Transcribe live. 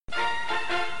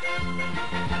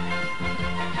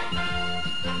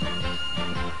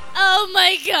Oh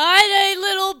my god, a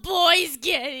little boy's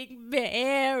getting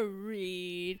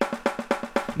married.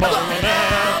 Ballin'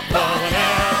 out, ballin'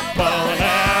 out, ballin'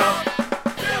 out.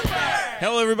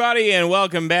 Hello, everybody, and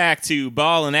welcome back to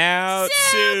Ballin' Out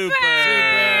Super.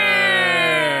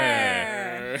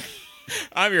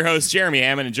 I'm your host, Jeremy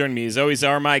Hammond, and joining me as always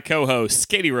are my co-hosts,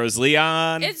 Katie Rose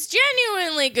Leon. It's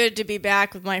genuinely good to be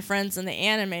back with my friends in the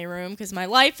anime room because my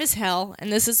life is hell,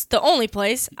 and this is the only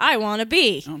place I want to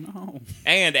be. Oh, no.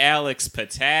 And Alex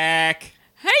Patak.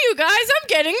 Hey, you guys, I'm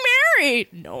getting married.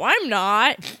 No, I'm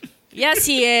not. Yes,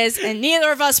 he is, and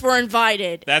neither of us were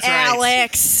invited. That's right.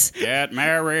 Alex. Get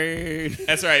married.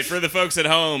 That's right. For the folks at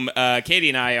home, Katie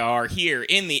and I are here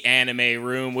in the anime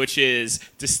room, which is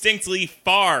distinctly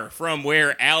far from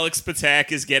where Alex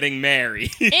Patak is getting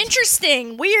married.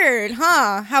 Interesting. Weird,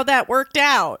 huh? How that worked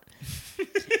out.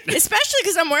 Especially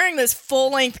because I'm wearing this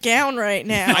full-length gown right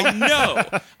now.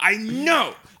 I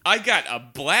know. I got a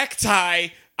black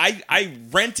tie. I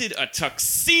rented a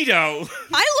tuxedo. I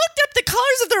looked up the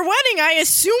colors of their wedding. I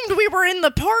assumed we were in the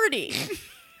party.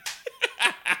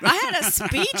 I had a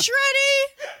speech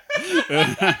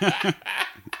ready.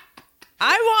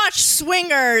 I watched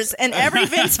Swingers and every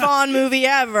Vince Vaughn movie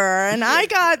ever, and I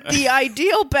got the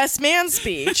ideal best man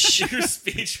speech. Your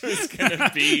speech was going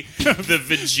to be the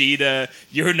Vegeta,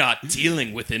 "You're not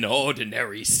dealing with an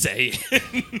ordinary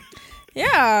Saiyan."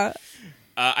 Yeah.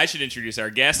 I should introduce our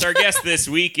guest. Our guest this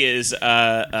week is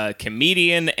a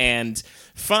comedian and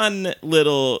fun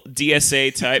little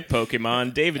DSA-type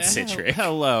Pokemon, David Citrick.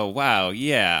 Hello. Wow.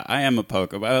 Yeah, I am a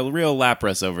Pokemon. A real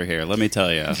Lapras over here, let me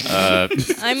tell you.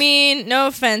 I mean, no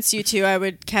offense, you two. I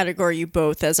would categorize you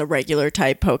both as a regular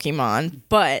type Pokemon,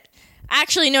 but...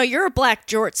 Actually, no, you're a Black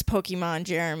Jorts Pokemon,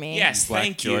 Jeremy. Yes, Black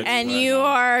thank you. Jort. And you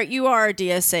are a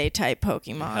DSA type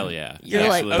Pokemon. Hell yeah. You're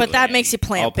Absolutely. but that makes you All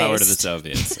plant-based. power to the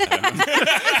Soviets.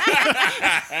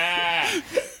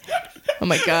 Oh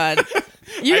my god.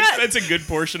 I spent a good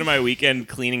portion of my weekend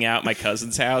cleaning out my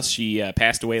cousin's house. She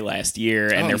passed away last year,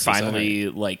 and they're I'm so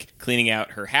finally cleaning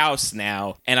out her house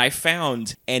now. And I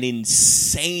found an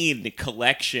insane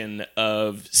collection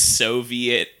of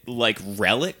Soviet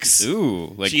relics.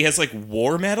 Ooh. She has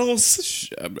war medals.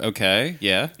 Okay,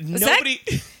 yeah. Nobody.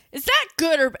 Is that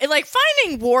good or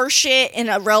finding war shit in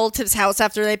a relative's house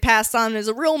after they passed on is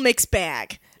a real mixed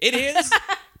bag. It is.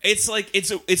 It's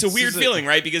it's a weird feeling,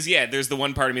 right? Because there's the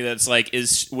one part of me that's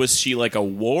was she a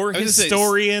war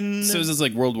historian? So is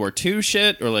this World War II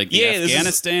shit or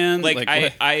Afghanistan?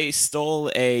 I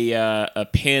stole a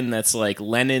pin that's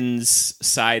Lenin's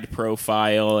side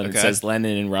profile, and it says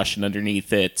Lenin in Russian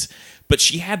underneath it. But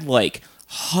she had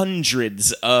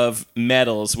hundreds of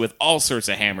medals with all sorts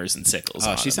of hammers and sickles.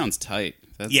 Oh, on she them. sounds tight.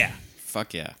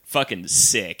 Fuck yeah. Fucking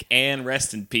sick. And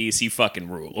rest in peace, you fucking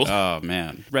rule. Oh,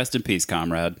 man. Rest in peace,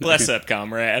 comrade. Bless up,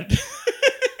 comrade.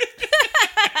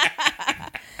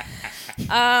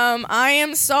 I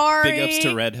am sorry. Big ups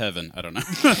to Red Heaven. I don't know.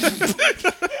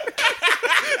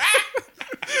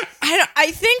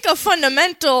 I think a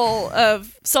fundamental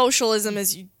of socialism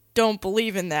is you don't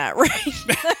believe in that, right?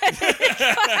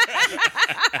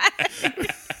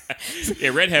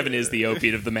 Yeah, Red Heaven is the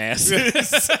opiate of the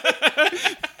masses.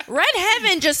 Red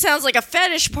Heaven just sounds like a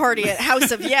fetish party at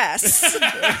House of Yes.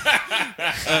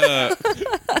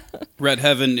 Red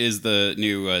Heaven is the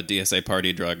new DSA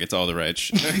party drug. It's all the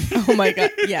rage. Oh my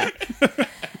god, yeah.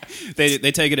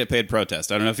 They take it at paid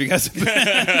protest. I don't know if you guys...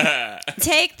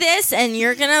 Take this and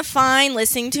you're gonna find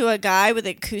listening to a guy with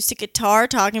an acoustic guitar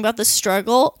talking about the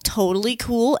struggle totally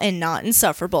cool and not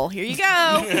insufferable. Here you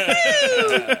go.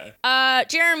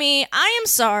 Jeremy, I am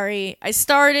sorry. I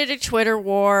started a Twitter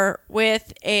war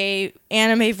with a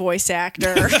anime voice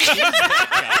actor.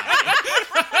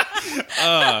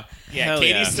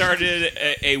 Katie started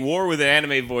a war with an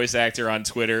anime voice actor on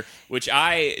Twitter, which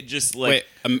I just Wait,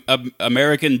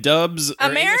 American Dubs?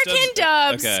 American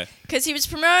Dubs. Okay. Because he was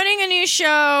promoting a new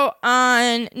show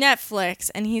on Netflix,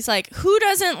 and he's like, who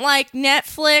doesn't like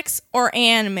Netflix or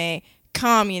anime?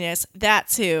 Communists,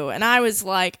 that's who. And I was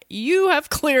like, you have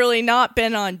clearly not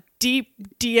been on deep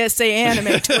DSA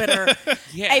anime Twitter.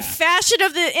 A fashion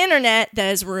of the internet that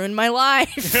has ruined my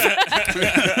life.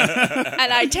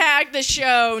 And I tagged the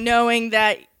show knowing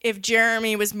that if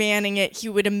Jeremy was manning it, he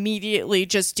would immediately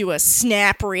just do a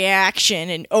snap reaction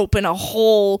and open a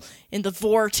hole in the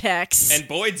vortex. And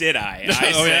boy, did I.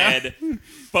 I said,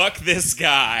 fuck this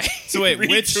guy. So wait,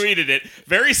 retweeted it.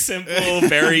 Very simple,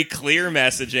 very clear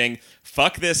messaging.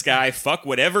 Fuck this guy. Fuck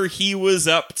whatever he was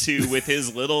up to with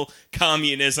his little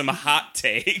communism hot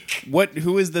take.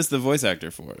 Who is this the voice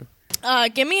actor for?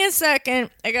 Give me a second.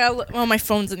 I got. Well, my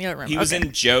phone's in the other room. He was in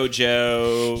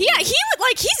JoJo. Yeah,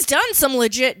 he's done some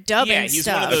legit dubbing Yeah, he's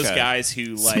stuff. one of those guys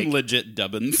who like Some legit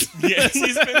dubbins. Yes,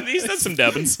 he's done some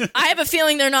dubbins. I have a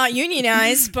feeling they're not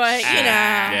unionized, but you know.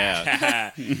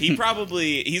 Yeah.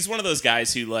 He's one of those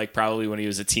guys who like probably when he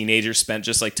was a teenager spent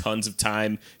just like tons of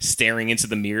time staring into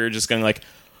the mirror, just going like,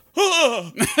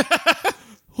 oh,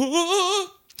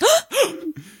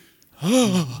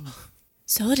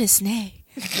 So does Snake.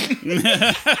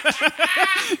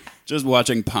 Just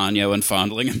watching Ponyo and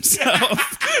fondling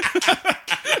himself.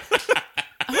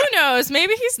 Who knows?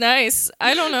 Maybe he's nice.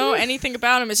 I don't know anything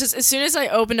about him. It's just as soon as I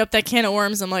opened up that can of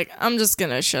worms, I'm like, I'm just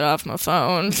gonna shut off my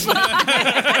phone.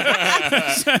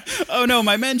 Oh no,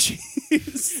 my menchies.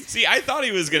 See, I thought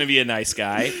he was going to be a nice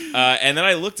guy, and then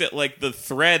I looked at like the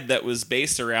thread that was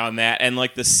based around that, and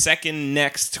like the second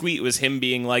next tweet was him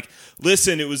being like,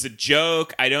 "Listen, it was a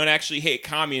joke. I don't actually hate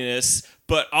communists,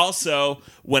 but also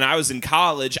when I was in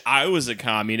college, I was a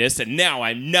communist, and now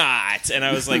I'm not." And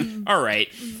I was like, "All right,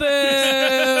 Boo.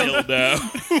 dildo."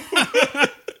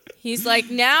 He's like,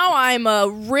 now I'm a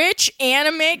rich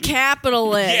anime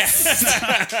capitalist.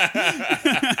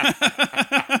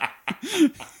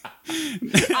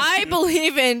 I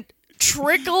believe in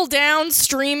trickle-down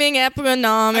streaming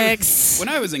economics. When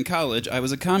I was in college, I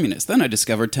was a communist. Then I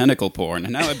discovered tentacle porn,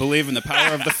 and now I believe in the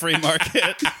power of the free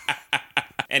market.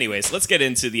 Anyways, let's get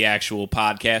into the actual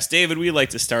podcast. David, we'd like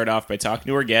to start off by talking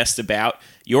to our guest about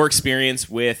your experience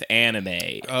with anime.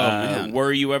 Man.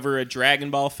 Were you ever a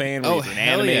Dragon Ball fan? Were you an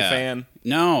anime fan?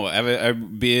 No,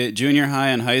 I'd be junior high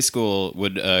and high school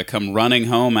would come running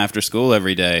home after school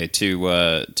every day to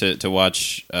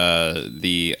watch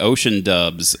the Ocean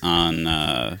dubs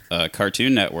on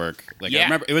Cartoon Network. Like I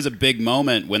remember, it was a big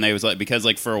moment when they was like, because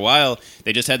like for a while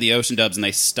they just had the Ocean dubs and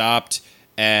they stopped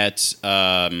at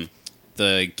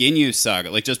the Ginyu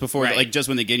saga, like just before, right. like just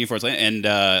when the Ginyu Force landed, and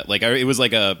it was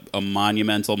like a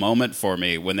monumental moment for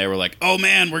me when they were like, "Oh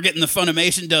man, we're getting the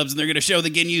Funimation dubs, and they're going to show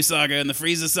the Ginyu saga and the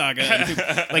Frieza saga." And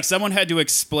like someone had to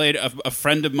explain, a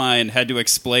friend of mine had to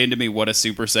explain to me what a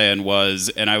Super Saiyan was,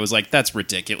 and I was like, "That's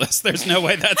ridiculous. There's no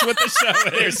way that's what the show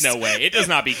is. There's no way. It does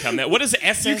not become that. What does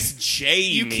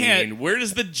SXJ mean? can't- Where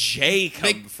does the J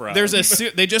come from? There's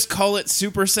they just call it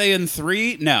Super Saiyan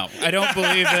 3. No, I don't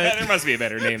believe it. There must be a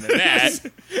better name than that.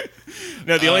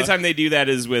 No, the only time they do that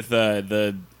is with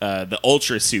the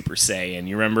Ultra Super Saiyan.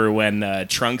 You remember when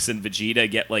Trunks and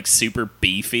Vegeta get like super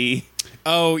beefy?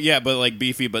 Oh yeah, but like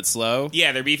beefy but slow.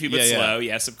 Yeah, they're beefy but Yeah, yeah. slow.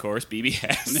 Yes, of course,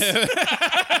 BBS.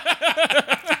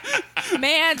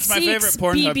 Man, my favorite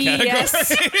Pornhub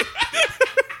BBS.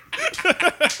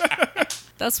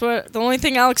 That's what the only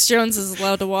thing Alex Jones is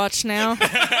allowed to watch now.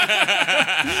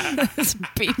 It's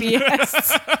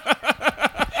BBS.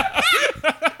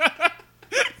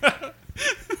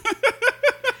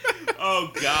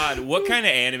 Oh God, what kind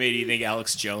of anime do you think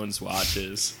Alex Jones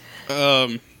watches?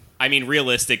 I mean,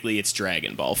 realistically, it's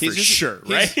Dragon Ball for sure,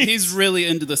 right? He's really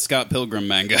into the Scott Pilgrim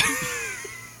manga.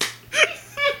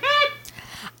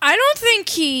 I don't think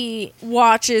he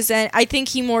watches, and I think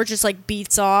he more just like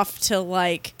beats off to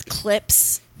like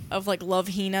clips of like Love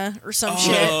Hina or some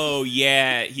shit. Oh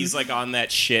yeah, he's like on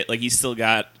that shit. Like he's still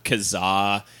got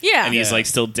Kazaa. Yeah. and he's like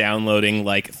still downloading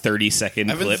like 30-second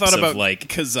I haven't clips thought about of like.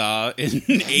 Kazaa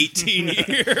in 18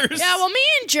 years. Yeah, well, me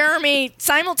and Jeremy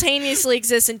simultaneously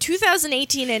exist in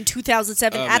 2018 and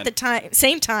 2007 Oh, at man. the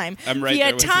same time. I'm right via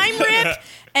there with time you. rip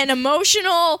and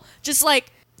emotional, just like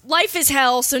life is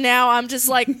hell. So now I'm just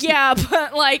like, yeah,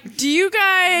 but like, do you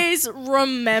guys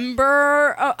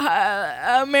remember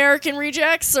American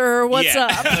Rejects or what's Yeah.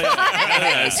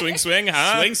 up? Swing, swing,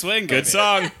 huh? Swing, Good baby.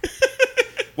 song.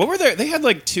 What were there? They had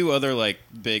like two other like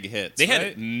big hits. They had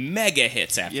right? mega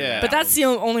hits after Yeah. that. But that's the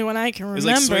only one I can It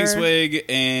remember. was like Swing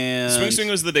and Swing Swing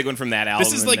was the big one from that album.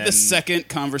 This is and like then- the second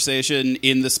conversation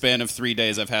in the span of 3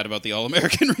 days I've had about the All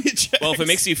American Rejects. Well, if it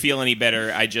makes you feel any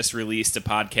better, I just released a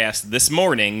podcast this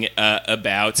morning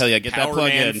about Hell yeah, get that Power plug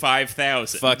Man in.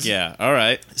 5000. Fuck yeah! All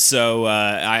right, So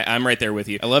I'm right there with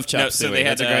you. I love Chop No, Suey. so they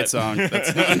had That's a great song.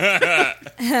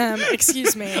 That's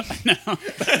Excuse me.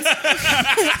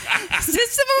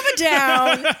 System of a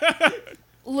Down.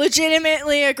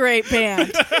 Legitimately a great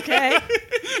band. Okay,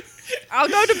 I'll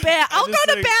go to bat. I'll go just,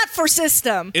 to like- bat for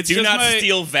System. It's Do just not my-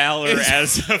 steal valor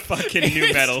as a fucking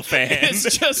new metal fan.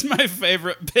 It's just my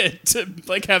favorite bit to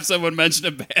like have someone mention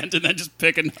a band and then just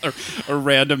pick a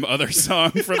random other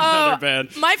song from another band.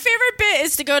 My favorite bit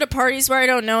is to go to parties where I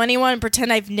don't know anyone and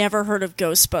pretend I've never heard of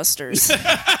Ghostbusters.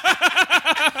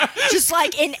 Just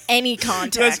like in any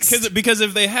context. Because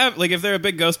if they're a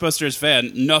big Ghostbusters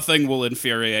fan, nothing will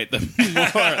infuriate them more.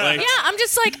 Like, yeah, I'm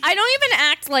just like, I don't even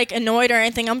act like annoyed or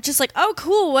anything. I'm just like, oh,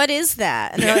 cool, what is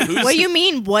that? And they're like, what do you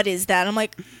mean, what is that? I'm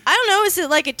like, I don't know. Is it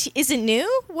like is it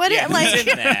new? What? Yeah, like, who's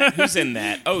in that? Who's in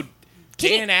that? Oh,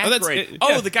 Dan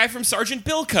Aykroyd. The guy from Sergeant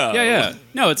Bilko. Yeah.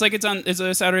 No, it's like it's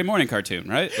a Saturday morning cartoon,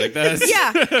 right? Like that's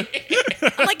yeah.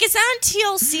 I'm like, is that on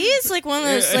TLC? It's like one of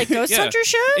those like Ghost Hunter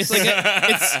shows. It's like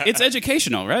it's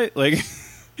educational, right? Like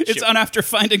it's on after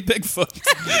Finding Bigfoot.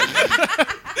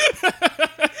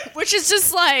 Which is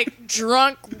just like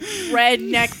drunk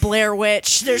redneck Blair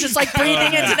Witch. They're just like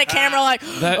breathing into the camera like,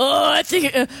 I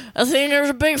think there's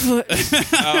a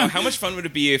Bigfoot. How much fun would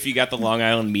it be if you got the Long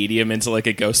Island medium into like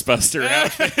a Ghostbuster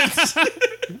outfit?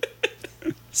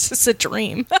 It's just a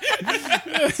dream.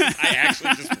 I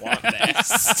actually just want that.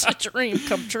 It's a dream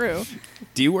come true.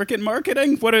 Do you work in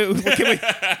marketing? What can we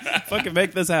fucking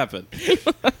make this happen?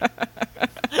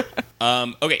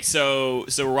 Okay, so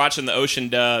we're watching the Ocean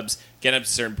Dubs. Get up to a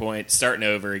certain point, starting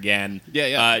over again.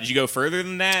 Yeah. Did you go further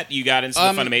than that? You got into the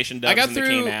Funimation dubs when they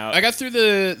came out? I got through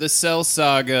the Cell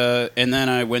saga, and then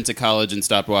I went to college and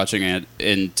stopped watching it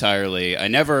entirely. I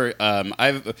never...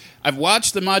 I've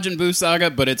watched the Majin Buu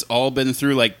saga, but it's all been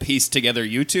through like pieced together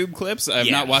YouTube clips. I've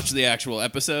not watched the actual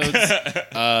episodes.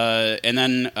 And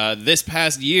then this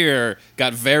past year,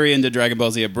 got very into Dragon Ball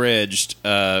Z Abridged.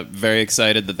 Very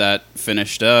excited that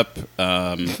finished up.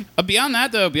 Beyond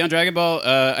that, though, beyond Dragon Ball,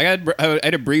 I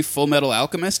had a brief Full Metal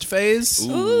Alchemist phase.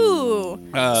 Ooh.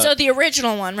 So the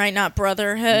original one, right? Not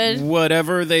Brotherhood.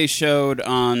 Whatever they showed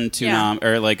on Toonami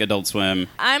or like Adult Swim.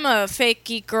 I'm a fake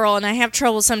geek girl, and I have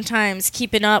trouble sometimes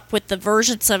keeping up with the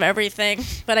versions of everything.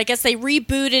 But I guess they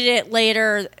rebooted it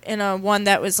later in a one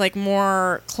that was like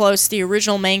more close to the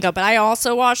original manga. But I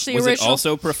also watched the original. Was it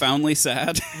also profoundly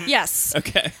sad? Yes.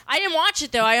 Okay. I didn't watch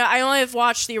it though. I only have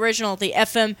watched the original, the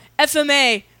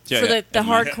FMA. For the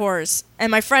hardcores.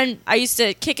 And my friend, I used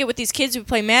to kick it with these kids who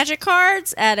play Magic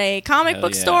cards at a comic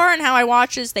book store, and how I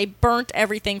watched is they burnt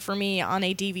everything for me on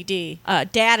a DVD.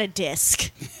 Data disc.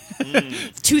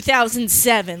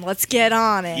 2007. Let's get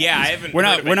on it. Yeah, I haven't. We're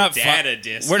not data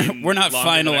disc. We're not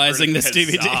finalizing this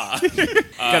DVD.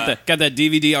 Got that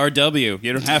DVD RW.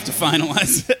 You don't have to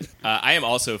finalize it. I am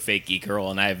also a fake geek girl,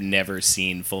 and I have never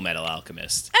seen Full Metal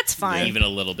Alchemist. That's fine. Even a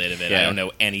little bit of it. I don't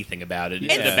know anything about it.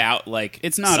 It's about like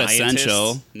it's not scientists.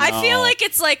 Essential. No. I feel like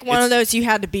it's like one of those you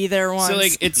had to be there once. So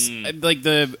like it's like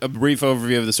a brief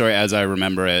overview of the story as I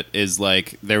remember it is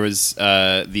like there was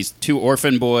these two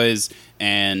orphan boys.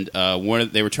 And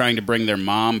they were trying to bring their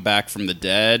mom back from the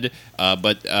dead,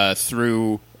 but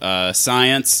through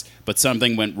science, but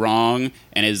something went wrong,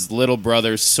 and his little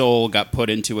brother's soul got put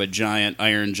into a giant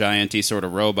iron giant-y sort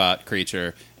of robot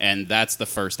creature, and that's the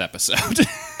first episode.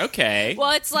 Okay.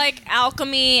 Well, it's like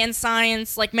alchemy and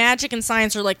science, like magic and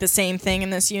science are like the same thing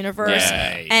in this universe.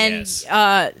 Yeah, and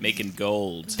making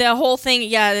gold. The whole thing,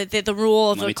 the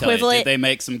rule of Let me equivalent. tell you, did they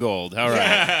make some gold? All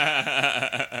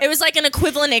right. It was like an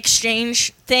equivalent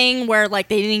exchange thing where like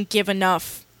they didn't give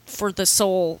enough for the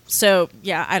soul. So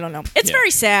yeah, I don't know. It's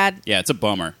very sad. Yeah, it's a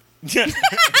bummer.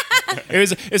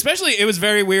 It was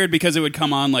very weird because it would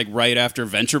come on like right after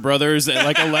Venture Brothers at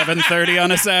like 11:30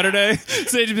 on a Saturday.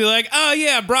 So they'd be like, "Oh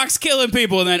yeah, Brock's killing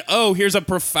people," and then here's a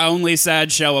profoundly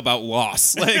sad show about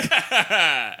loss. Like,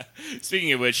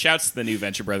 speaking of which, shouts to the new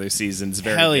Venture Brothers seasons.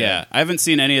 Hell yeah! I haven't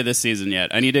seen any of this season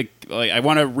yet. I need to I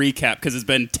want to recap because it's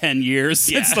been 10 years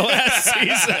since the last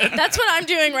season. That's what I'm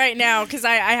doing right now because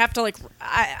I have to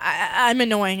I'm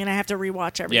annoying and I have to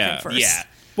rewatch everything first. Yeah.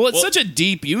 Well, it's such a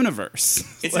deep universe.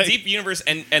 It's a deep universe,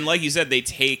 and like you said, they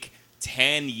take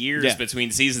 10 years between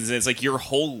seasons, and it's like your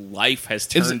whole life has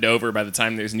turned over by the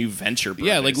time there's new Venture Brothers.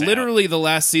 Yeah, like literally the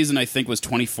last season I think was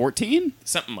 2014,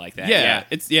 something like that. Yeah,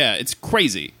 it's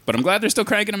crazy, but I'm glad they're still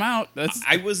cranking them out.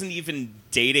 I wasn't even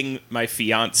dating my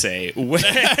fiance when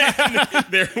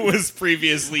there was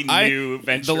previously new Venture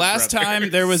Brothers. The last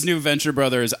time there was new Venture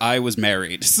Brothers, I was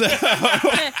married. So.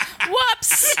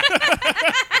 Whoops.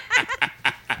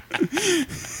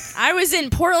 I was in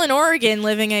Portland, Oregon,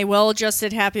 living a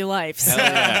well-adjusted, happy life. So.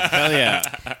 Hell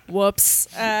yeah! Whoops.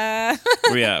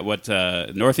 What?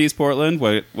 Northeast Portland?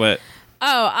 What?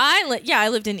 Oh, I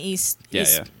lived in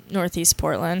Northeast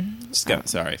Portland.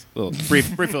 Sorry, a little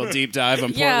brief little deep dive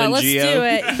on Portland. Yeah, let's do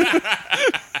it.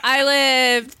 I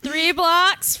lived 3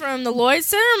 blocks from the Lloyd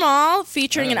Center Mall,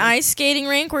 featuring an ice skating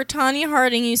rink where Tanya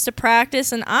Harding used to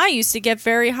practice, and I used to get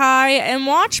very high and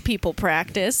watch people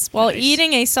practice while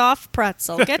eating a soft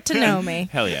pretzel. Get to know me.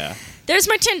 Hell yeah. There's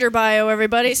my Tinder bio,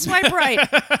 everybody. Swipe right.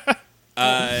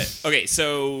 Okay,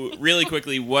 so really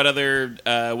quickly, what other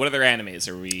animes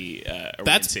are we?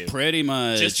 That's into? pretty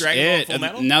much Just Dragon Ball Full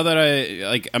Metal? Now that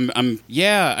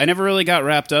I never really got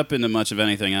wrapped up into much of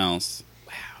anything else.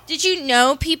 Did you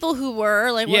know people who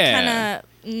were like? What kind of?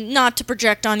 Not to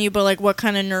project on you, but like, what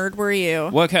kind of nerd were you?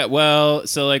 Well,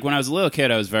 so like when I was a little kid,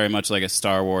 I was very much like a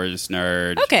Star Wars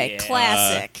nerd. Okay,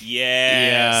 classic.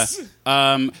 Yes.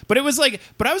 Yeah. But I was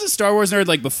a Star Wars nerd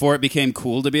like before it became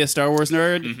cool to be a Star Wars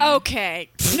nerd. Mm-hmm. Okay.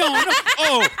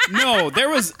 No. There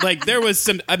was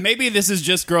some. Maybe this is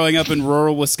just growing up in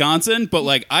rural Wisconsin, but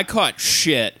like I caught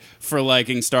shit for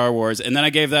liking Star Wars, and then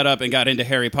I gave that up and got into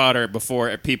Harry Potter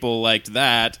before people liked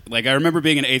that. Like I remember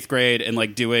being in 8th grade and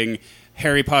like doing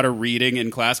Harry Potter reading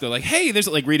in class, go like, hey, there's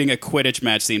like reading a Quidditch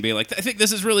match scene, being like, I think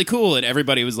this is really cool, and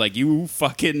everybody was like, you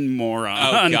fucking moron.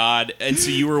 Oh god. And so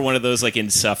you were one of those like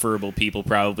insufferable people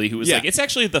probably who was like, it's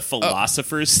actually the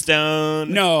Philosopher's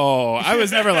Stone. No, I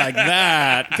was never like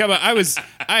that. Come on,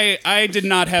 I did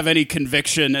not have any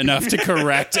conviction enough to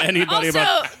correct anybody Also,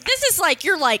 about. this is like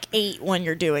you're like 8 when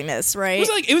you're doing this, right?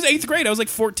 It was 8th grade. I was like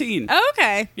 14. Oh,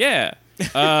 okay. Yeah.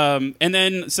 And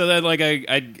then like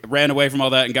I ran away from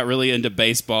all that and got really into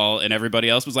baseball, and everybody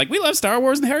else was like, we love Star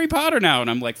Wars and Harry Potter now, and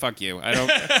I'm like, fuck you, I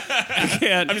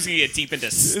can't. I'm just gonna get deep into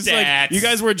stats. It's like, you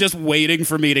guys were just waiting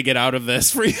for me to get out of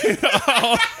this for you.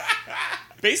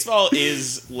 Baseball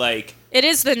is like It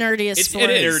is the nerdiest sport.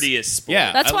 It's the nerdiest sport.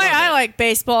 Yeah. That's why I like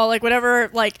baseball. Like, whatever,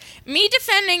 like, me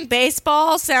defending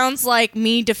baseball sounds like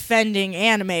me defending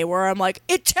anime, where I'm like,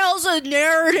 it tells a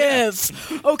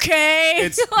narrative, okay?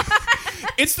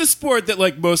 It's the sport that,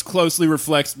 like, most closely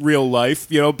reflects real life,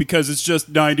 you know, because it's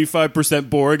just 95%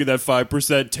 boring and that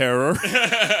 5% terror.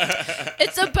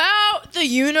 It's about the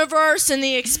universe and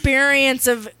the experience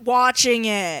of watching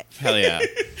it. Hell yeah.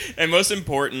 And most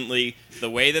importantly, the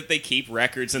way that they keep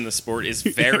records in the sport is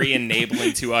very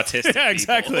enabling to autistic Yeah,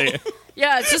 exactly. people.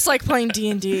 Yeah, it's just like playing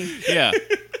D&D. Yeah.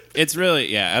 It's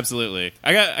really, yeah, absolutely.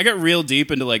 I got real deep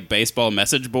into like baseball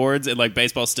message boards and like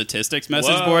baseball statistics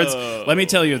message boards. Let me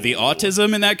tell you, the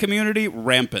autism in that community,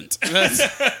 rampant.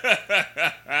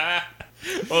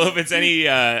 Well, if it's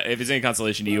any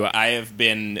consolation to you, I have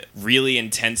been really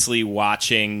intensely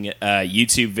watching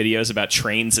YouTube videos about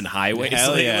trains and highways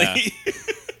lately. Yeah.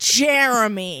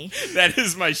 Jeremy. That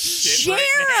is my shit.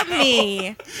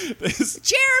 Jeremy. Right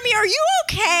Jeremy, are you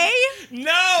okay?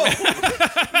 now.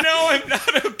 No, I'm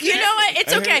not okay. You know what?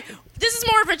 It's okay. This is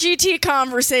more of a GT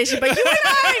conversation, but you and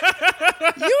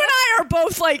I are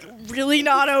both like really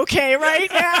not okay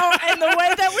right now, and the way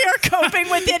that we are coping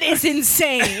with it is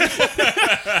insane.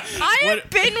 I have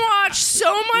binge watched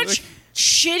so much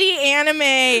shitty anime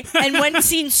and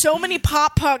seen so many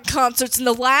pop punk concerts in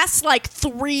the last like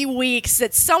 3 weeks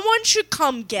that someone should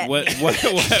come get me. What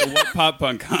pop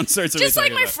punk concerts are Just we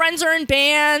like talking my about? friends are in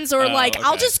bands, or like okay.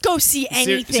 I'll just go see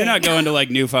anything. So you're not going to like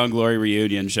Newfound Glory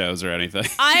reunion shows or anything?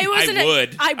 I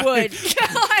would.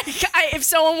 If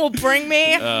someone will bring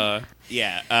me.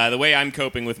 Yeah, the way I'm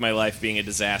coping with my life being a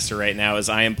disaster right now is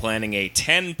I am planning a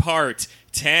 10-part,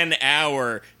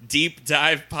 10-hour deep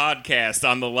dive podcast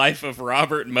on the life of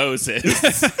Robert Moses.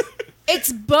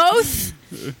 It's both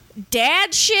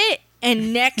dad shit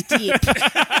and neck deep.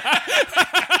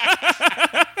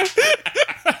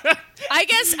 I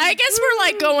guess we're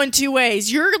like going two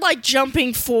ways. You're like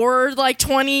jumping forward like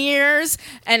 20 years,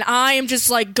 and I am just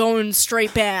like going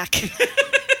straight back.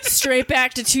 Straight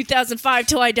back to 2005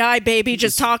 till I die, baby.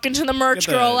 Just talking to the merch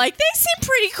girl like, they seem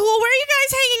pretty cool. Where are you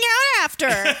guys hanging out after?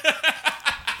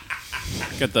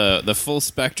 Got the full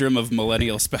spectrum of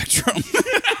millennial spectrum.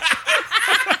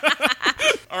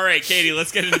 All right, Katie,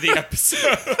 let's get into the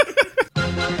episode.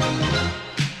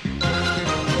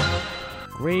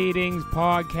 Greetings,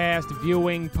 podcast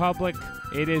viewing public.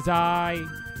 It is I,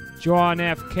 John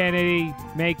F. Kennedy,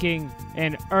 making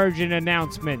an urgent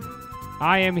announcement.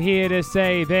 I am here to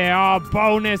say there are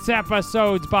bonus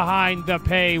episodes behind the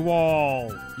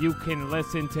paywall. You can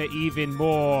listen to even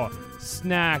more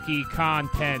snacky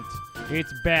content.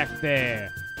 It's back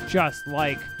there, just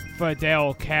like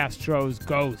Fidel Castro's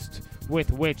ghost,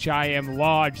 with which I am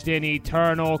lodged in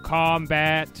eternal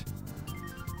combat.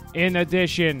 In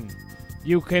addition,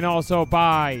 you can also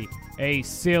buy a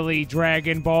silly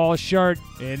Dragon Ball shirt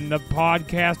in the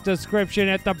podcast description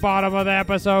at the bottom of the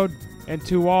episode. And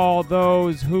to all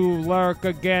those who lurk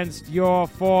against your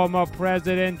former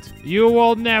president, you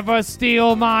will never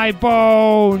steal my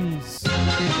bones! The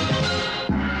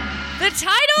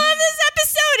title of this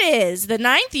episode is The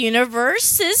Ninth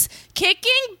Universe is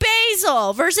Kicking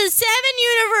Basil versus 7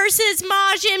 Universes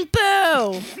Majin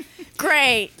Buu.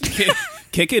 Great.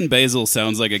 Kickin' basil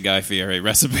sounds like a Guy Fieri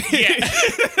recipe. Yeah.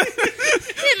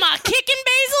 Am I kicking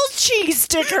basil's cheese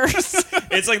stickers.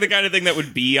 It's like the kind of thing that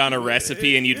would be on a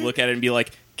recipe, and you'd look at it and be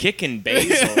like, kickin'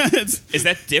 basil. Is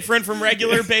that different from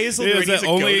regular basil? Do I need to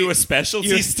go to a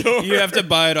specialty store? You have to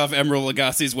buy it off Emeril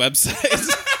Lagasse's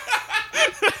website.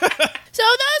 So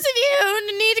those of you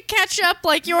who need to catch up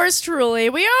like yours truly,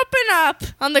 we open up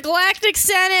on the Galactic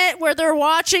Senate where they're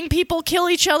watching people kill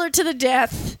each other to the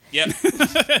death. Yep.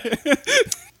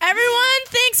 Everyone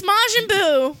thinks Majin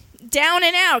Buu down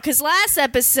and out because last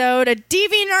episode a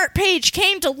DeviantArt page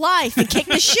came to life and kicked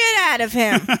the shit out of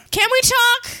him. Can we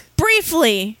talk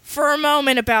briefly for a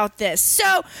moment about this?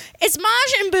 So it's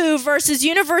Majin Buu versus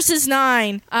Universes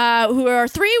 9, who are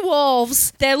three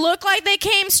wolves that look like they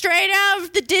came straight out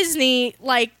of the Disney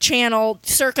channel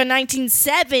circa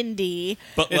 1970.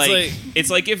 But it's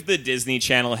like if the Disney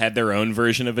Channel had their own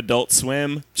version of Adult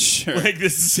Swim. Sure. Like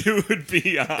this zoo would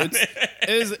be on it.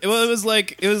 It was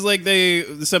like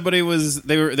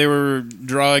they were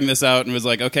drawing this out and was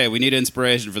like, okay, we need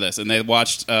inspiration for this, and they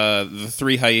watched the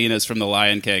three hyenas from The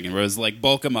Lion King and was like,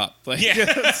 bulk them up. Like,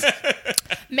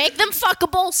 Make them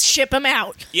fuckable, ship them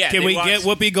out. Yeah, can we get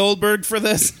Whoopi Goldberg for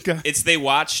this? They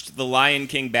watched The Lion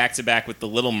King back to back with The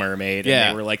Little Mermaid, and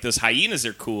they were like, those hyenas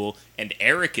are cool, and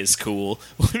Eric is cool.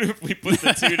 What if we put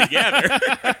the two together?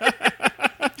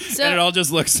 And it all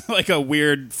just looks like a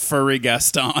weird furry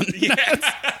Gaston.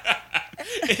 Yes.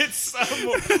 It's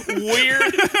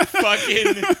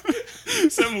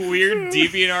some weird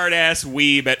DeviantArt ass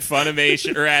weeb at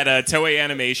Funimation or at Toei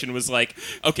Animation was like,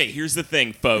 okay, here's the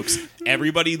thing, folks.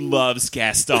 Everybody loves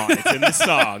Gaston. It's in the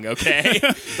song, okay?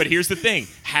 But here's the thing.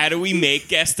 How do we make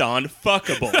Gaston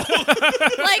fuckable?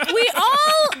 We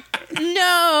all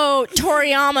know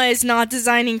Toriyama is not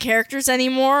designing characters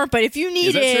anymore, but if you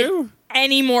needed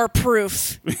any more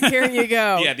proof, here you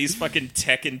go. Yeah, these fucking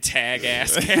Tekken tag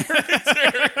ass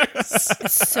characters.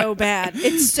 It's so bad.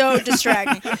 It's so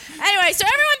distracting. Anyway, so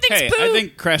everyone thinks Boo. I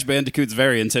think Crash Bandicoot's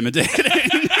very intimidating.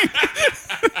 Everyone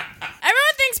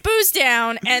thinks Boo's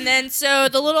down, and then so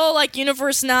the little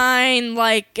Universe 9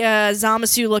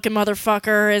 Zamasu looking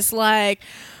motherfucker is like,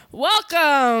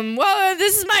 welcome. Well,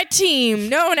 this is my team,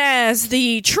 known as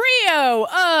the Trio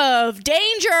of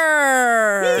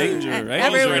Danger.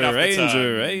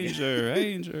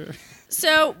 Ranger.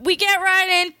 So we get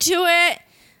right into it.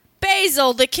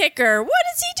 Basil, the kicker. What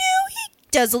does he do? He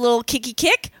does a little kicky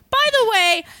kick. By the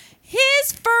way,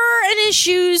 his fur and his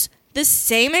shoes, the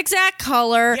same exact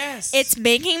color. Yes. It's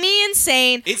making me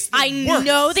insane. It's the worst.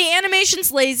 Know the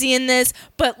animation's lazy in this,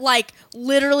 but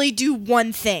literally do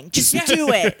one thing. Just do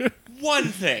it. One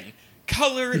thing.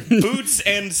 Color boots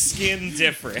and skin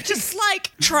different. Just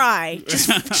try.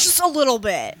 Just a little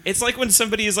bit. It's like when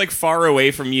somebody is far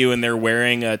away from you and they're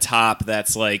wearing a top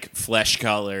that's flesh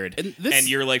colored, and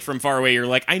you're from far away. You're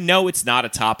like, I know it's not a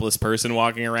topless person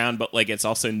walking around, but it's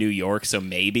also New York, so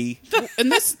maybe.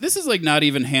 And this is not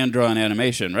even hand drawn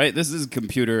animation, right? This is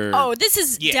computer. Oh, this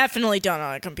is definitely done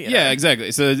on a computer. Yeah,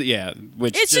 exactly. So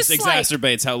which it's just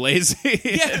exacerbates how lazy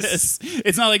it is.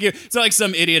 It's not like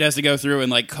some idiot has to go through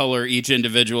and color each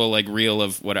individual reel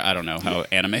of what I don't know how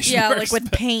animation works.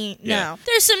 With paint. No.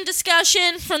 There's some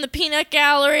discussion from the Peanut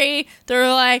Gallery.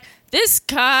 They're like, this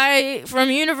guy from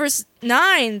Universe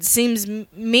 9 seems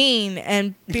mean,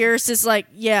 and Beerus is like,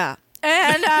 yeah.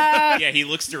 And yeah, he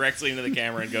looks directly into the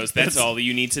camera and goes, that's all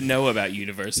you need to know about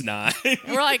Universe 9. And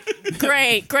we're like,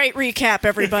 great recap,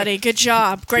 everybody. Good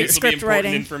job. Great This will script be important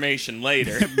writing. information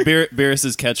later.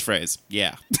 Beerus's catchphrase.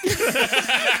 Yeah.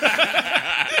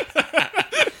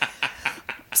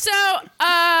 So,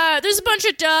 there's a bunch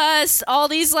of dust. All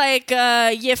these,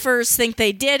 yiffers think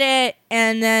they did it.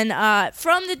 And then,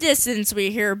 from the distance, we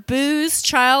hear Boo's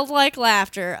childlike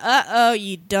laughter. Uh-oh,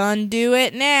 you done do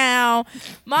it now.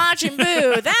 Majin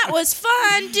Buu, that was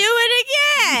fun. Do it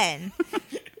again.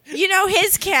 You know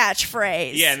his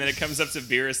catchphrase. Yeah, and then it comes up to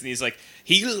Beerus, and he's like,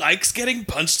 he likes getting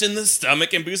punched in the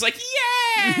stomach, and Boo's like,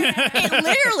 yeah! It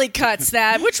literally cuts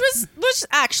that, which was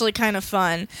actually kind of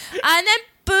fun. And then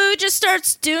Boo just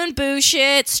starts doing Boo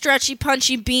shit, stretchy,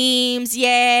 punchy beams,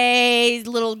 yay,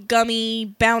 little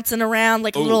gummy bouncing around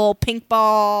like a little pink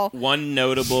ball. One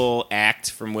notable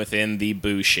act from within the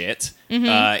Boo shit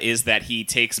is that he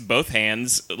takes both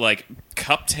hands,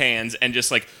 cupped hands, and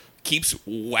just keeps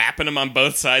whapping them on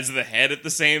both sides of the head at the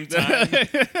same time.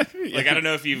 I don't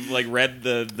know if you've read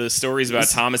the stories about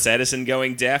Thomas Edison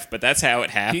going deaf, but that's how it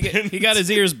happened. He got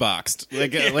his ears boxed. All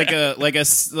of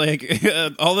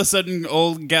a sudden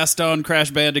old Gaston Crash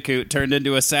Bandicoot turned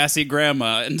into a sassy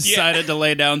grandma and decided to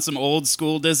lay down some old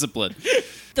school discipline.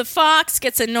 The fox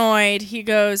gets annoyed. He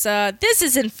goes, this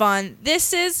isn't fun.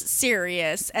 This is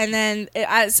serious. And then,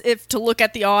 as if to look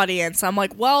at the audience, I'm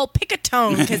like, well, pick a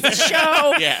tone, because the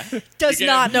show does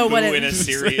not know what it is. In a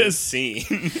serious scene.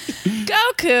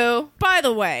 Goku, by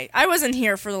the way, I wasn't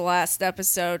here for the last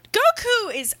episode.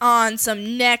 Goku is on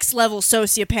some next level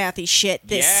sociopathy shit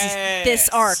this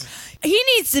arc. He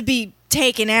needs to be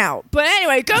taken out. But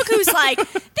anyway, Goku's like,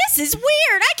 this is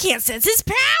weird. I can't sense his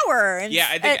power. And,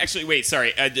 I think actually, wait,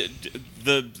 sorry.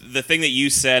 The thing that you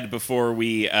said before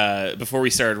we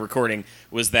started recording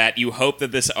was that you hope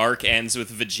that this arc ends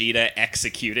with Vegeta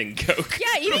executing Goku.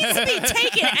 Yeah, he needs to be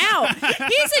taken out.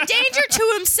 He's a danger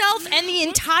to himself and the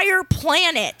entire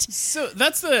planet. So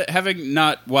that's having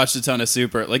not watched a ton of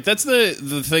Super, like that's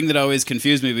the thing that always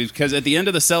confused me, because at the end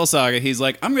of the Cell Saga, he's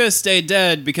like, I'm gonna stay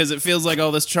dead because it feels like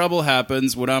all this trouble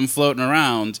happens when I'm floating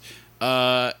around,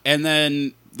 and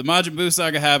then the Majin Buu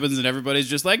saga happens and everybody's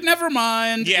just like, never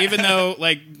mind, even though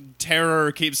like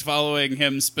terror keeps following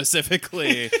him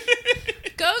specifically.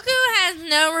 Goku has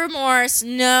no remorse,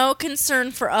 no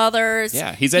concern for others.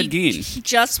 Yeah, he's Ed Gein. He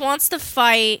just wants to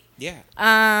fight.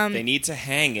 Yeah. They need to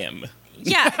hang him.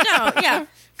 Yeah, no, yeah.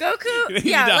 Goku, He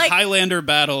need a Highlander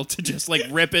battle to just like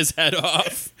rip his head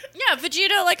off. Yeah,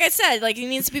 Vegeta, like I said, like he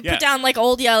needs to be put down like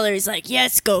Old Yeller. He's like,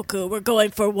 yes, Goku, we're going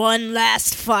for one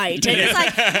last fight. And he's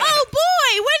like, oh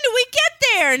boy, when do we get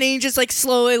there? And he just like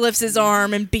slowly lifts his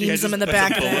arm and beams him in the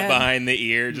back of the head. Behind the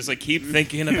ear, just like keep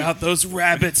thinking about those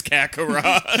rabbits,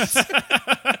 Kakarot.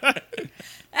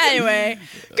 Anyway,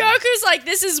 Goku's like,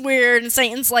 this is weird, and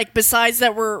Satan's like, besides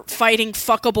that we're fighting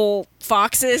fuckable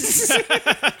foxes.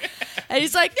 And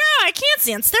he's like, no, I can't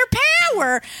sense their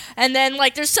power. And then,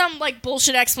 like, there's some, like,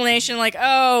 bullshit explanation, like,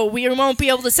 oh, we won't be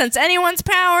able to sense anyone's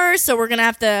power, so we're gonna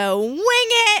have to wing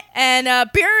it. And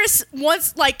Beerus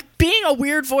wants, like, being a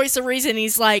weird voice of reason,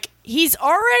 he's like, he's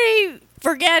already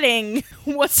forgetting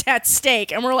what's at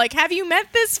stake. And we're like, have you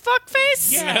met this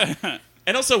fuckface? Yeah.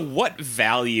 And also, what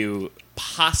value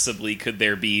possibly could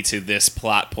there be to this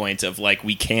plot point of, like,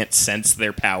 we can't sense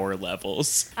their power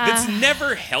levels? It's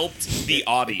never helped the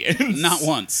audience. Not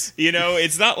once. You know,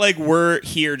 it's not like we're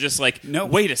here just like, no.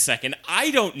 Wait a second, I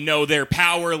don't know their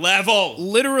power level.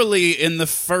 Literally, in the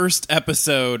first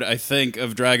episode, I think,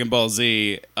 of Dragon Ball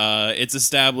Z, it's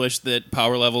established that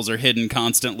power levels are hidden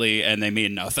constantly and they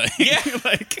mean nothing. Yeah.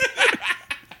 Like,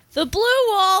 the Blue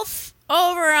Wolf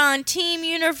over on Team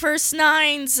Universe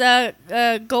 9's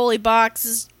goalie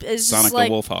box is Sonic just like,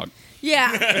 the Wolfhog.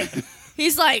 Yeah.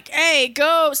 He's like, hey,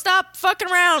 go, stop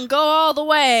fucking around, go all the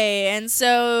way. And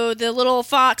so the little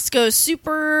fox goes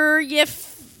Super Yif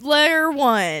Layer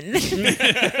 1.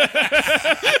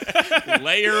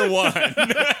 Layer 1.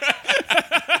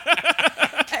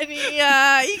 And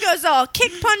he goes all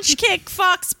kick, punch, kick,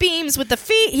 fox beams with the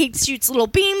feet. He shoots little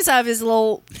beams out of his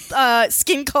little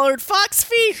skin-colored fox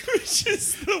feet. Which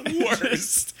is the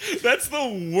worst. That's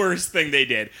the worst thing they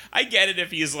did. I get it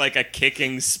if he's like a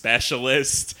kicking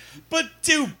specialist, but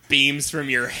do beams from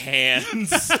your hands.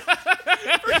 For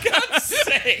God's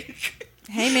sake.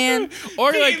 Hey, man.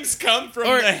 Or beams come from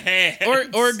the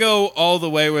hands. Or go all the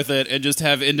way with it and just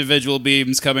have individual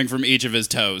beams coming from each of his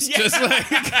toes. Yeah. Just like...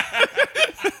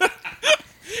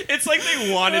 It's like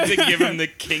they wanted to give him the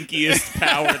kinkiest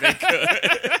power they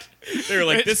could. They were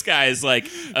like, this guy is like,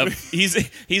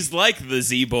 he's like the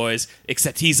Z-Boys,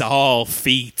 except he's all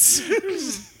feet. So,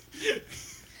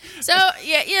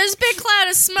 yeah, there's a big cloud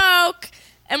of smoke,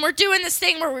 and we're doing this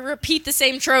thing where we repeat the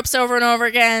same tropes over and over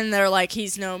again. They're like,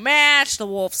 he's no match, the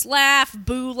wolves laugh,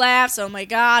 Boo laughs, oh my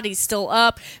god, he's still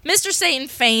up. Mr. Satan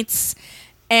faints.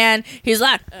 And he's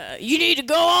like, you need to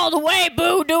go all the way,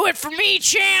 Boo. Do it for me,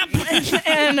 champ.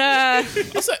 And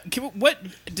also, what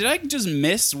did I just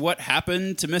miss? What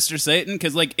happened to Mr. Satan?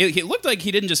 Because like it looked like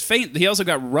he didn't just faint; he also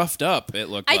got roughed up. It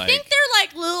looked. I think their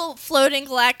like little floating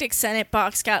galactic Senate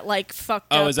box got like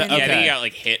fucked up. Oh, is that okay? Yeah, I think he got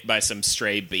like hit by some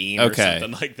stray beam or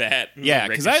something like that. Yeah,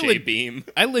 because I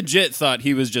legit thought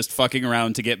he was just fucking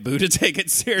around to get Boo to take it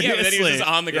seriously. Yeah, but then he was just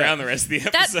on the ground the rest of the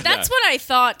episode. That's what I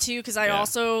thought too, because I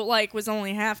also like was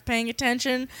only half paying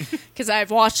attention because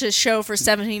I've watched this show for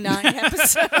 79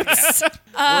 episodes.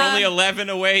 We're only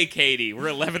 11 away, Katie. We're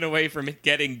 11 away from it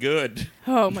getting good.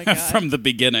 Oh my god! From the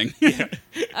beginning.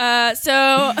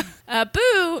 So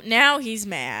Boo, now he's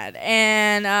mad,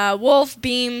 and Wolf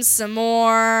beams some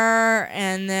more,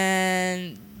 and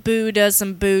then Boo does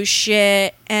some Boo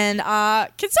shit, and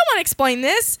can someone explain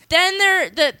this? Then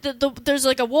there's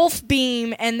like a wolf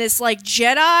beam, and this like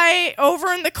Jedi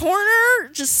over in the corner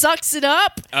just sucks it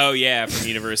up. Oh yeah, from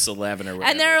Universe 11 or whatever.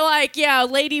 And they're like, yeah,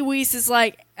 Lady Whis is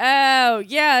like, oh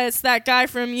yeah, it's that guy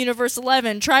from Universe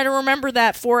 11. Try to remember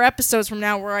that 4 episodes from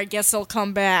now, where I guess he'll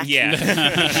come back.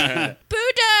 Yeah. Boo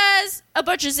does a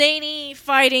bunch of zany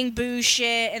fighting Boo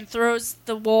shit and throws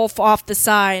the wolf off the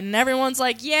side, and everyone's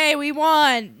like, yay, we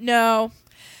won. No.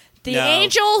 The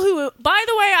angel, who, by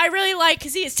the way, I really like,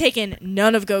 because he has taken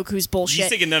none of Goku's bullshit. He's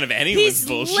taken none of anyone's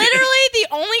bullshit. He's literally the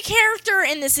only character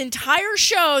in this entire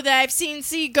show that I've seen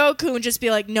see Goku and just be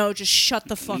like, no, just shut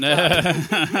the fuck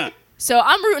up. So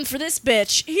I'm rooting for this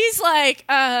bitch. He's like,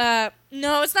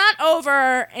 no, it's not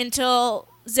over until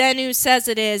Zenu says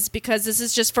it is, because this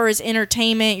is just for his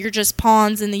entertainment. You're just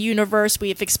pawns in the universe.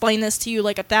 We've explained this to you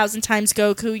like 1,000 times,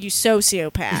 Goku, you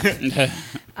sociopath.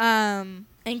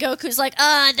 And Goku's like,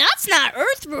 that's not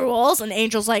Earth rules. And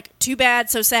Angel's like, too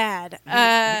bad, so sad.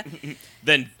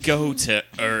 Then go to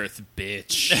Earth,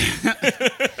 bitch.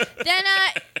 Then,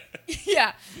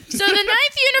 yeah. So the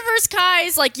 9th Universe Kai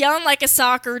is like yelling like a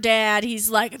soccer dad. He's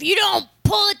like, if you don't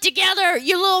pull it together,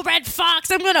 you little red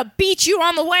fox, I'm gonna beat you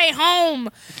on the way home.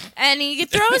 And he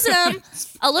throws him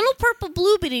a little purple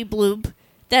bloobity bloob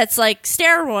that's like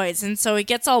steroids, and so he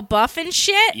gets all buff and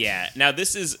shit. Yeah. Now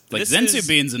this is Like, Zensu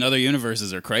beans in other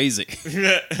universes are crazy.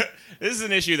 This is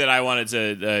an issue that I wanted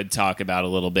to talk about a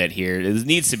little bit here. It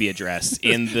needs to be addressed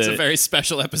in the. It's a very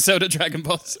special episode of Dragon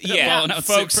Ball.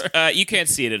 Folks, you can't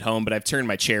see it at home, but I've turned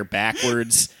my chair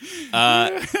backwards.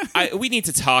 We need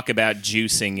to talk about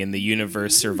juicing in the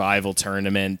Universe Survival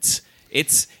Tournament.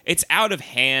 It's out of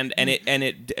hand, and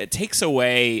it takes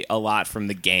away a lot from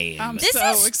the game. I'm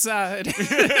so excited.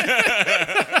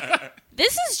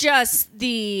 This is just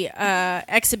the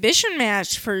exhibition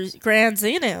match for Grand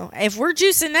Zeno. If we're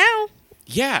juicing now,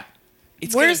 yeah.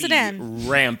 It's where's gonna it be end?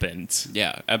 Rampant.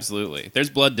 Yeah, absolutely. There's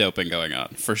blood doping going on,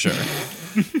 for sure.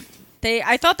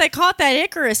 I thought they caught that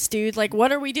Icarus dude. Like,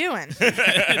 what are we doing?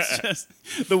 It's just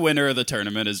the winner of the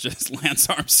tournament is just Lance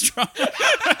Armstrong.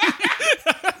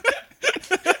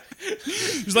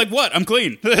 He's like, what? I'm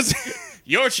clean.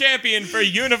 Your champion for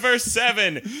Universe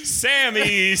 7,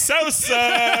 Sammy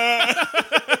Sosa.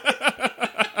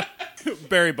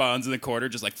 Barry Bonds in the corner,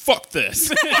 just like, fuck this.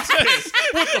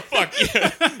 What the fuck?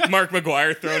 Yeah. Mark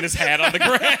McGuire throwing his hat on the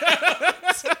ground.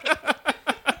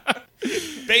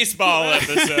 Baseball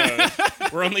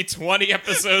episode. We're only 20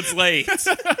 episodes late.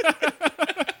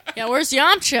 Yeah, where's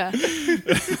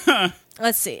Yamcha?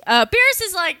 Let's see. Beerus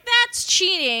is like, that's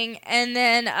cheating. And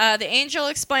then the angel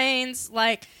explains,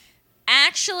 like,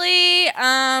 actually,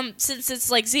 since it's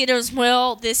like Zeno's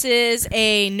will, this is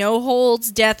a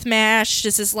no-holds death match.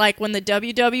 This is like when the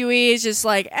WWE is just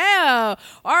like, oh,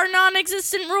 our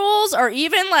non-existent rules are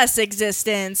even less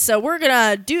existent. So we're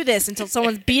going to do this until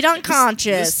someone's beat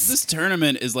unconscious. This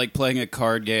tournament is like playing a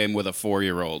card game with a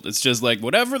 4-year-old. It's just like,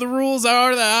 whatever the rules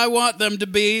are that I want them to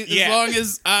be, as long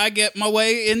as I get my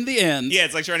way in the end. Yeah,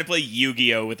 it's like trying to play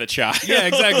Yu-Gi-Oh! With a child. Yeah,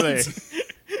 exactly.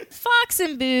 Fox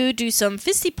and Boo do some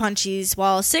fisty punchies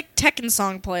while a sick Tekken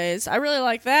song plays. I really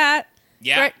like that.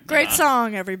 Yeah. Great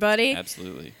song, everybody.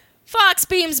 Absolutely. Fox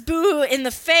beams Boo in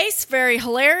the face very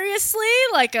hilariously,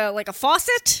 like a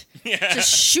faucet,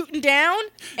 just shooting down.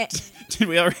 Did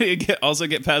we already also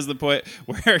get past the point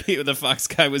where the Fox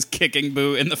guy was kicking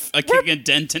Boo in the kicking a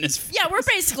dent in his face? Yeah, we're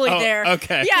basically there.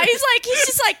 Okay. Yeah, he's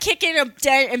just like kicking a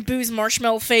dent in Boo's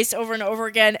marshmallow face over and over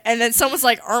again, and then someone's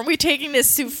like, "Aren't we taking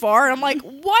this too far?" And I'm like,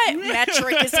 "What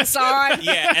metric is this on?"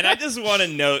 Yeah, and I just want to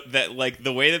note that like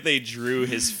the way that they drew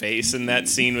his face in that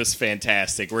scene was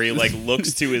fantastic, where he like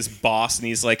looks to his boss and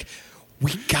he's like,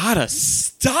 "We gotta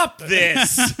stop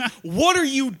this! What are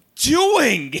you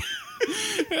doing?"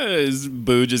 His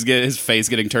Boo just get his face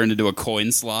getting turned into a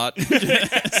coin slot. Hella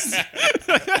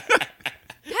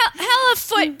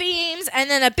foot beams, and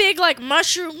then a big like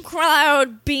mushroom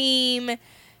cloud beam,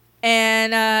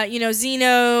 and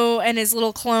Zeno and his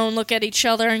little clone look at each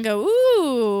other and go,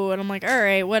 "Ooh," and I'm like, "All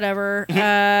right, whatever."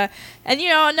 And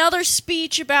another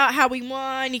speech about how we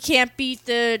won. You can't beat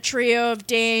the trio of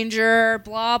danger.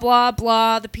 Blah blah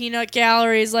blah. The peanut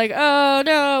gallery is like, "Oh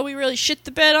no, we really shit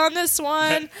the bed on this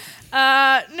one."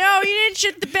 No, you didn't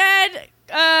shit the bed.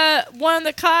 one of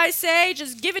the Kai say,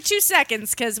 just give it 2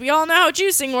 seconds, because we all know how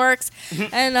juicing works.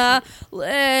 And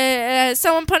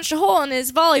someone punched a hole in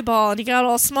his volleyball, and he got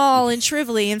all small and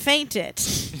shrivelly and fainted.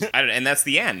 And that's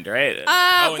the end, right? Then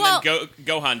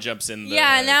Gohan jumps in.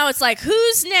 And now it's like,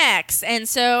 who's next? And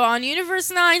so on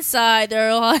Universe 9 side,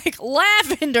 they're like,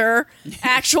 Lavender,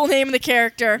 actual name of the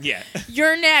character. Yeah.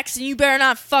 You're next, and you better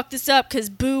not fuck this up, because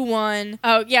Boo won.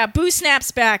 Oh, yeah, Boo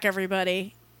snaps back,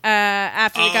 everybody.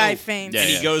 After the guy faints. And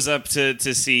he goes up to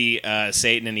see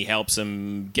Satan, and he helps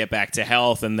him get back to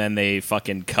health, and then they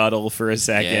fucking cuddle for a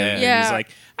second. Yeah. And Yeah. he's like,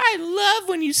 I love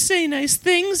when you say nice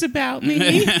things about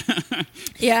me.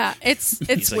 Yeah, it's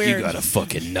He's like, weird. you got a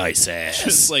fucking nice ass.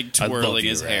 Just like I love twirling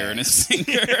your his hair in his ass.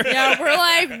 finger. Yeah, we're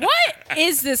like, what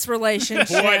is this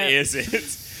relationship? What is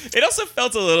it? It also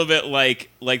felt a little bit like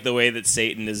the way that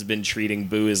Satan has been treating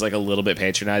Boo is like a little bit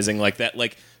patronizing, like that.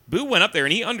 Like Boo went up there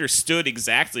and he understood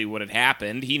exactly what had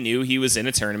happened. He knew he was in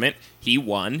a tournament. He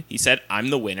won. He said, "I'm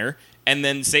the winner." And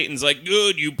then Satan's like,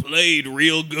 "Good, you played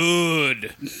real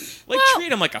good." Like,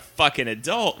 treat him like a fucking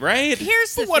adult, right?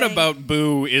 Here's the What thing. about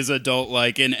Boo is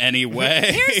adult-like in any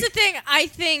way? Here's the thing. I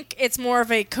think it's more of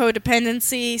a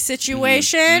codependency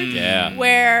situation Yeah.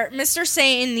 where Mr.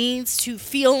 Satan needs to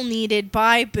feel needed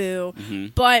by Boo,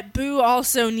 but Boo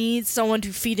also needs someone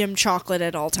to feed him chocolate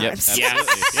at all Yep, times.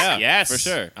 absolutely. Yeah, Yes. for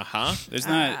sure. Uh-huh. There's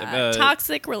not...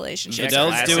 Toxic relationship.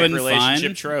 Vidal's Classic doing relationship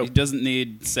fine. trope. He doesn't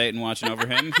need Satan watching over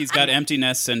him. He's got empty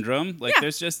nest syndrome. Like, Yeah.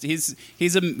 there's just... He's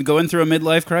going through a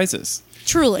midlife crisis.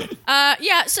 Truly.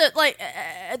 So, like,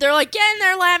 they're like, get in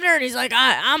there, Lavender. And he's like,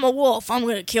 I'm a wolf. I'm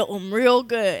going to kill him real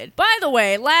good. By the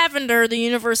way, Lavender, the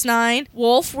Universe 9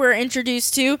 wolf we're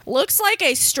introduced to, looks like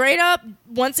a straight up,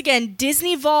 once again,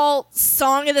 Disney Vault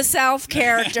Song of the South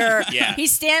character. Yeah.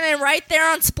 He's standing right there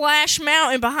on Splash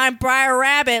Mountain behind Briar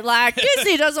Rabbit, like,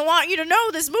 Disney doesn't want you to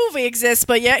know this movie exists,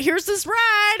 but yet here's this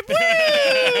ride. Woo!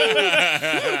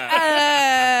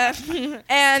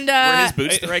 Were his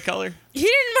boots the right color? He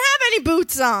didn't have any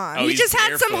boots on. Oh, he he's just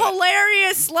had some barefoot.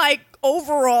 hilarious, like,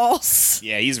 overalls.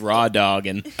 Yeah, he's raw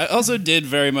dogging. I also did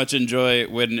very much enjoy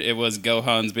when it was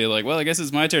Gohan's being like, well, I guess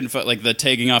it's my turn to fight. Like, the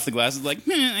taking off the glasses, like,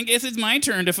 I guess it's my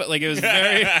turn to fight. Like, it was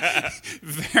very,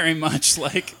 very much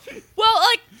like... Well,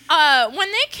 like,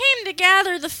 when they came to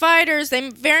gather the fighters, they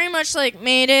very much, like,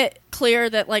 made it clear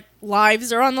that, like,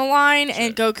 lives are on the line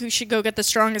and Goku should go get the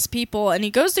strongest people. And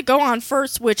he goes to Gohan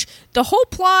first, which the whole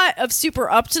plot of Super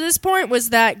up to this point was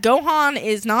that Gohan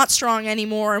is not strong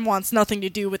anymore and wants nothing to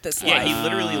do with this Yeah, life. he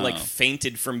literally like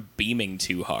fainted from beaming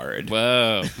too hard.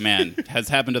 Whoa, man. Has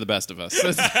happened to the best of us.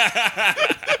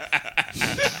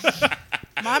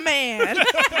 My man.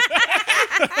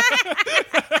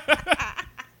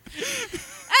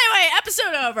 Anyway,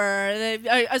 episode over.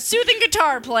 A soothing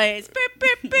guitar plays.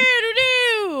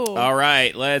 All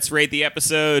right, let's rate the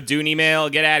episode. Do an email.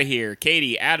 Get out of here.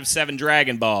 Katie, out of 7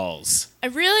 Dragon Balls. I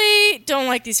really don't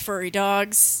like these furry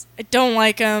dogs. I don't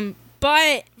like them,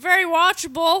 but very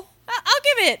watchable. I'll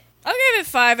give it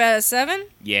 5 out of 7.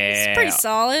 Yeah. It's pretty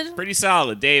solid. Pretty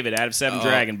solid. David, out of 7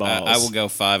 Dragon Balls. I will go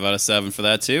 5 out of 7 for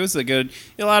that too. It's a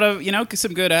lot of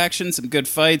some good action, some good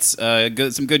fights,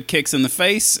 some good kicks in the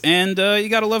face, and you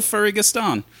gotta love furry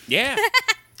Gaston. Yeah.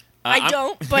 I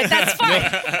don't, but that's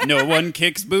fine. No one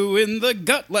kicks Boo in the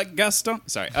gut like Gaston.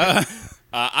 Sorry.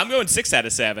 I'm going 6 out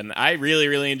of 7. I really,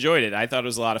 really enjoyed it. I thought it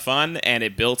was a lot of fun, and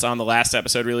it built on the last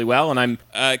episode really well, and I'm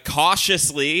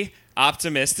cautiously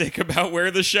optimistic about where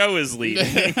the show is leading.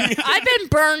 I've been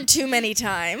burned too many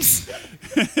times.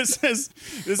 this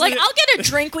Like, I'll get a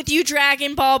drink with you,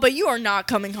 Dragon Ball, but you are not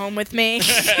coming home with me.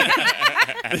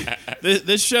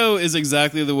 This show is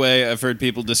exactly the way I've heard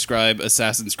people describe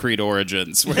Assassin's Creed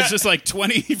Origins, where it's just like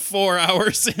 24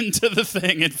 hours into the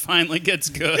thing, it finally gets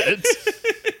good.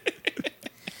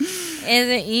 Is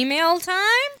it email time?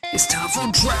 It's time for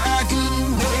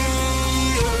Dragon Mail.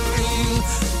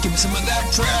 Give me some of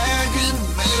that Dragon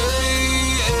Mail.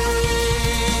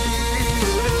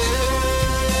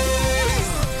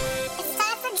 It's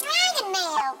time for Dragon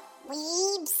Mail,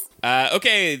 weebs.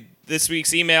 Okay, this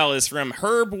week's email is from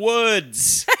Herb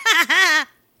Woods.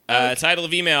 Title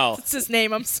of email: That's his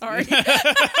name, I'm sorry.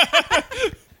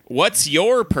 What's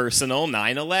your personal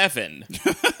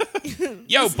 9/11?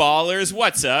 Yo, ballers,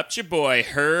 what's up? It's your boy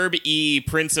Herb E,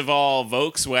 Prince of all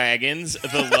Volkswagens,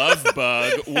 the Love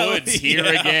Bug Woods here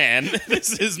yeah. again.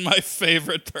 This is my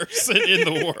favorite person in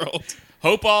the world.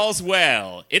 Hope all's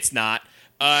well. It's not.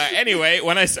 Anyway,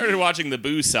 when I started watching the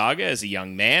Boo saga as a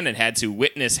young man and had to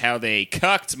witness how they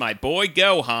cucked my boy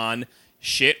Gohan,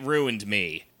 shit ruined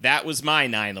me. That was my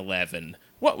 9/11.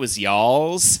 What was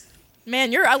y'all's?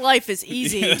 Man, your life is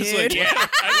easy, It's dude. like, Yeah,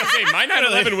 I was gonna say my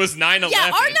 9/11 was 9/11.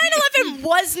 Yeah, our 9/11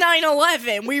 was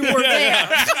 9/11. We were there.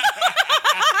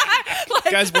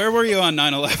 Guys, where were you on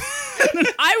 9/11?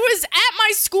 I was at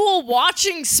my school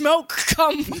watching smoke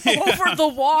come over the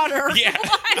water. Yeah.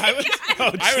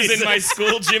 Oh, I was in Jesus. my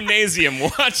school gymnasium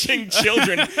watching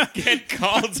children get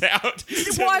called out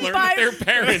to One learn by- that their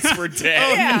parents were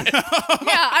dead. Yeah.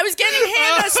 Yeah, I was getting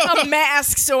handed a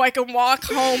mask so I could walk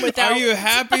home without... Are you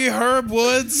happy, Herb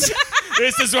Woods?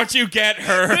 This is what you get,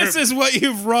 Herb. This is what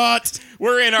you've wrought.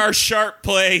 We're in our sharp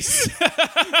place.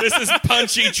 This is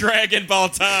punchy Dragon Ball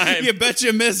time. You bet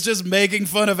you missed just making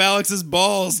fun of Alex's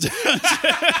balls.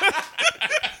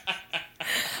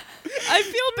 I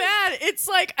feel bad. It's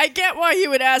like, I get why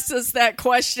you would ask us that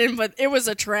question, but it was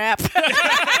a trap.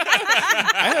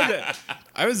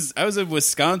 I was in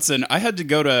Wisconsin. I had to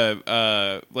go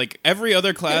to like every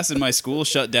other class in my school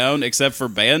shut down except for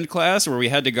band class, where we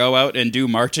had to go out and do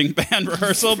marching band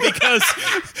rehearsal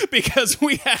because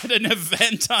we had an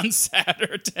event on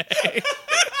Saturday.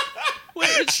 What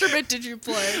instrument did you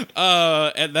play?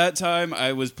 At that time,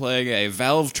 I was playing a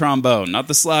valve trombone, not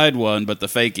the slide one, but the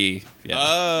fakie. Yeah.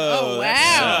 Oh, wow.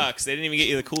 that sucks. They didn't even get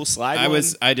you the cool slide one?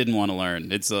 I didn't want to learn.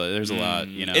 There's a lot,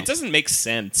 you know. It doesn't make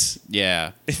sense.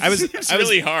 Yeah. It's I was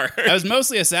really hard. I was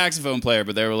mostly a saxophone player,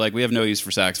 but they were like, we have no use for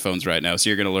saxophones right now, so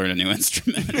you're going to learn a new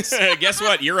instrument. Guess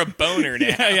what? You're a boner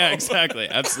now. yeah, exactly.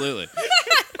 Absolutely.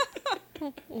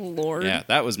 Lord. Yeah,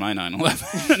 that was my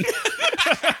 9/11.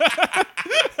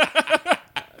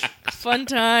 Fun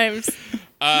times.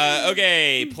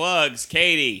 Okay, plugs.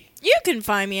 Katie. You can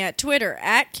find me at Twitter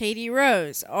at Katie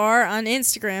Rose or on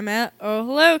Instagram at Oh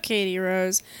Hello Katie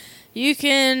Rose. You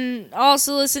can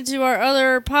also listen to our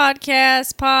other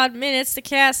podcast, Pod Minutes, The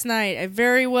Cast Night, a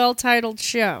very well titled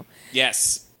show.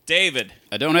 Yes. David.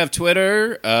 I don't have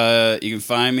Twitter. You can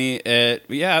find me at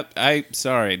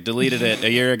deleted it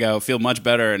a year ago. Feel much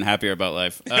better and happier about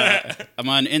life. I'm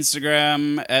on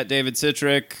Instagram at David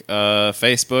Citrick,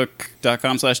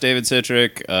 Facebook.com/David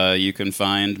Citrick. You can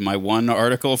find my one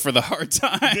article for the Hard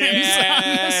Times.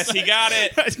 Yes, he got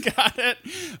it. I got it.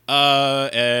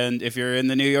 And if you're in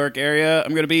the New York area,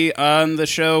 I'm going to be on the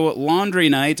show Laundry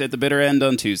Night at the Bitter End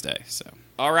on Tuesday. So.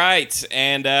 All right,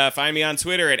 and find me on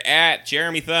Twitter at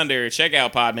Jeremy Thunder. Check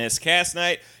out Podmas Cast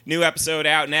Night. New episode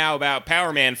out now about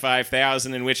Power Man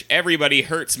 5000, in which everybody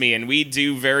hurts me, and we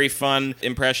do very fun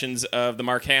impressions of the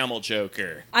Mark Hamill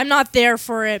Joker. I'm not there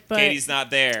for it, but Katie's not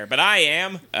there, but I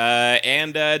am.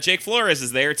 And Jake Flores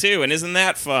is there, too, and isn't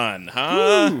that fun,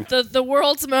 huh? the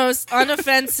world's most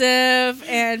unoffensive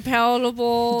and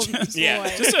palatable yeah. boy.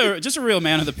 Just a real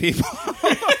man of the people.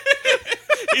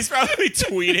 He's probably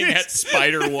tweeting at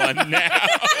Spider-One now.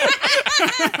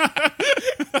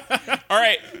 All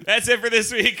right, that's it for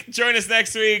this week. Join us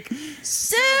next week.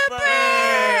 Super!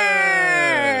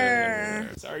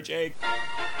 Sorry, Jake.